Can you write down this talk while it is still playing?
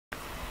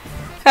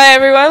Hi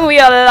everyone, we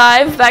are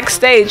live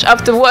backstage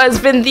after what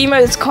has been the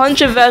most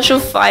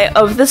controversial fight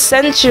of the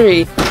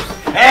century.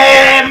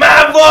 Hey,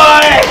 my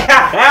boy!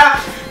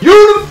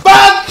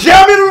 Unified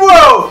champion of the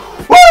world!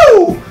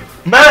 Woo!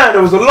 Man,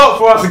 there was a lot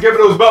for us to give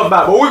those belts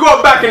back, but we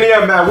got back in the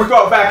end, man. We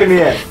got back in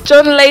the end.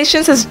 John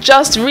Lations has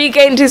just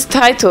regained his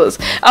titles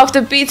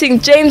after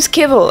beating James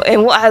Kibble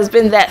in what has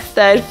been their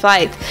third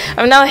fight.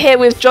 I'm now here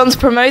with John's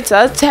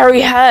promoter,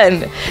 Terry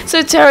Hearn.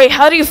 So Terry,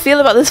 how do you feel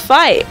about this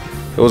fight?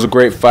 It was a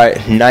great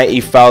fight.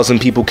 90,000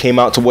 people came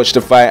out to watch the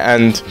fight,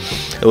 and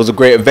it was a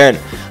great event.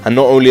 And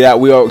not only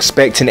that, we are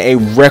expecting a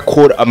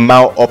record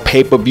amount of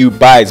pay-per-view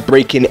buys,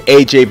 breaking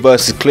AJ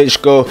versus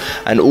Klitschko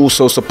and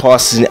also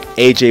surpassing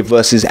AJ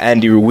versus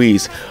Andy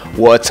Ruiz.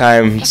 What a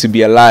time to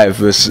be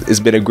alive. It's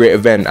been a great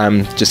event.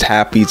 I'm just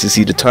happy to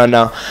see the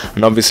turnout,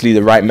 and obviously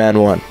the right man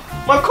won.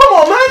 Man, come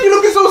on, man, you're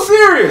looking so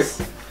serious.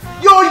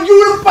 You're a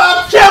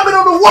unified champion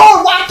of the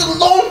world. Watch the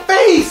long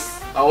face.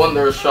 I want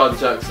the Rashad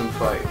Jackson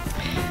fight.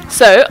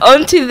 So,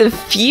 on to the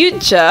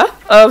future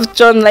of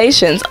John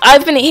Lations.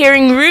 I've been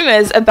hearing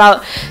rumours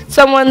about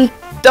someone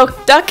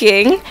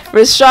ducking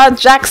Rashad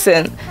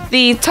Jackson,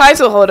 the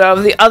title holder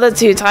of the other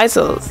two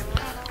titles.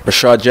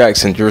 Rashad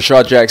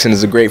Jackson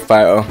is a great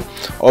fighter.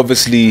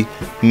 Obviously,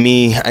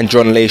 me and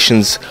John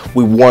Lations,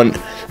 we want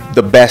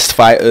the best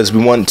fighters.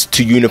 We want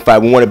to unify.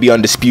 We want to be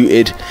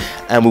undisputed,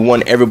 and we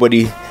want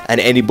everybody and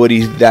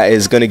anybody that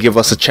is going to give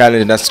us a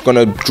challenge that's going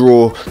to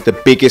draw the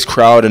biggest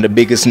crowd and the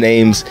biggest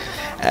names.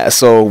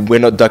 So we're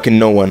not ducking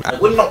no one.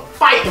 We're not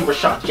fighting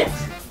Rashad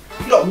Jackson.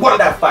 You don't want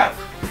that fight.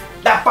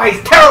 That fight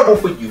is terrible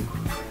for you.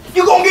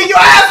 You're going to get your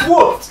ass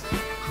whooped.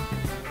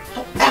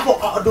 Don't ever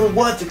utter those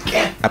words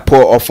again. I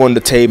put off on the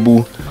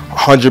table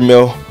 100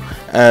 mil,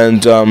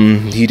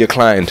 and he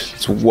declined.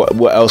 So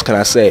what else can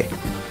I say?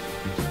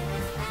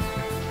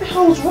 What the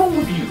hell's wrong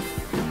with you?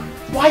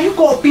 Why you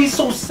gotta be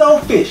so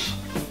selfish?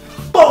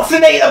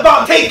 Boxing ain't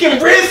about taking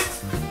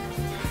risks.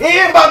 It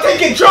ain't about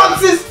taking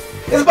chances.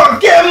 It's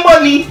about getting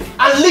money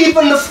and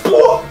leaving the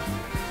sport.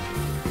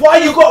 Why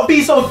you gotta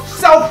be so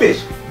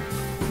selfish?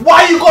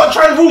 Why you gotta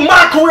try and ruin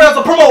my career as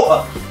a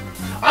promoter?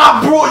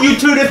 I brought you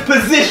to this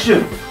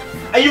position,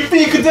 and you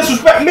think you can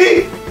disrespect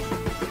me?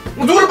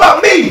 Well, what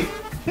about me?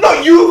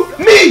 Not you,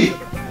 me.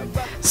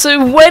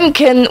 So when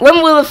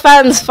will the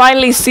fans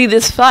finally see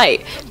this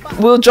fight?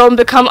 Will John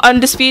become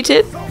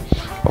undisputed?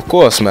 Of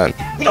course, man.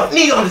 We don't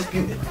need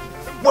undisputed.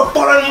 We're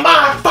following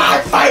my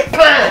fight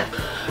plan.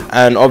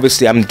 And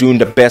obviously I'm doing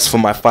the best for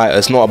my fighter.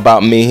 It's not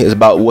about me, it's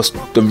about what's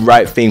the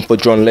right thing for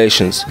John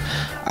Lations.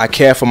 I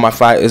care for my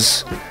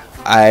fighters,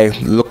 I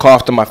look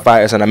after my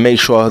fighters, and I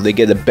make sure they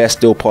get the best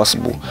deal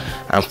possible.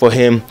 And for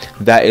him,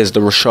 that is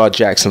the Rashad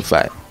Jackson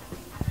fight.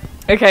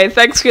 Okay,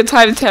 thanks for your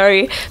time,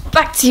 Terry.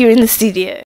 Back to you in the studio.